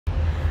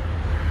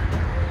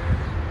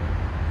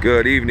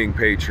Good evening,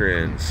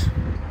 patrons.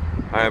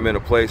 I am in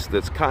a place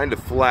that's kind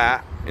of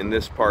flat in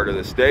this part of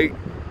the state.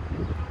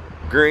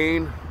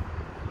 Green.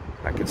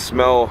 I can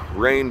smell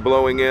rain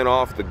blowing in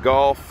off the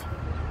Gulf.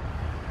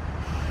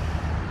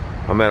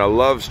 I'm at a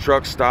Love's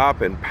truck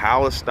stop in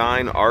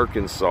Palestine,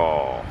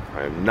 Arkansas.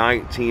 I am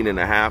 19 and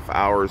a half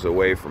hours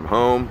away from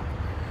home,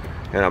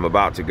 and I'm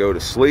about to go to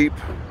sleep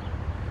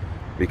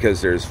because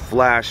there's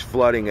flash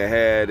flooding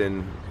ahead,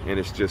 and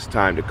it's just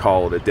time to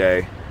call it a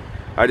day.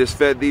 I just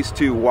fed these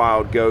two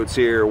wild goats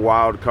here,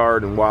 Wild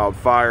Card and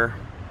Wildfire.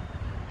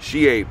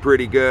 She ate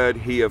pretty good.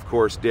 He, of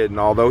course, didn't,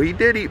 although he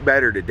did eat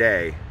better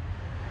today.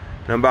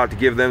 I'm about to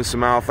give them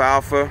some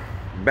alfalfa,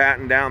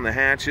 batten down the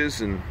hatches,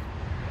 and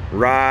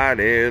ride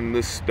in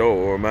the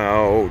storm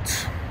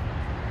out.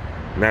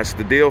 And that's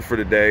the deal for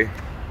today.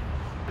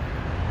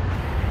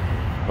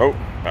 Oh,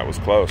 that was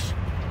close.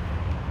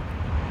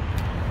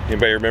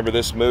 Anybody remember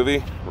this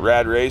movie?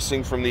 Rad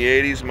Racing from the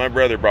 80s? My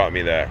brother brought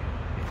me that.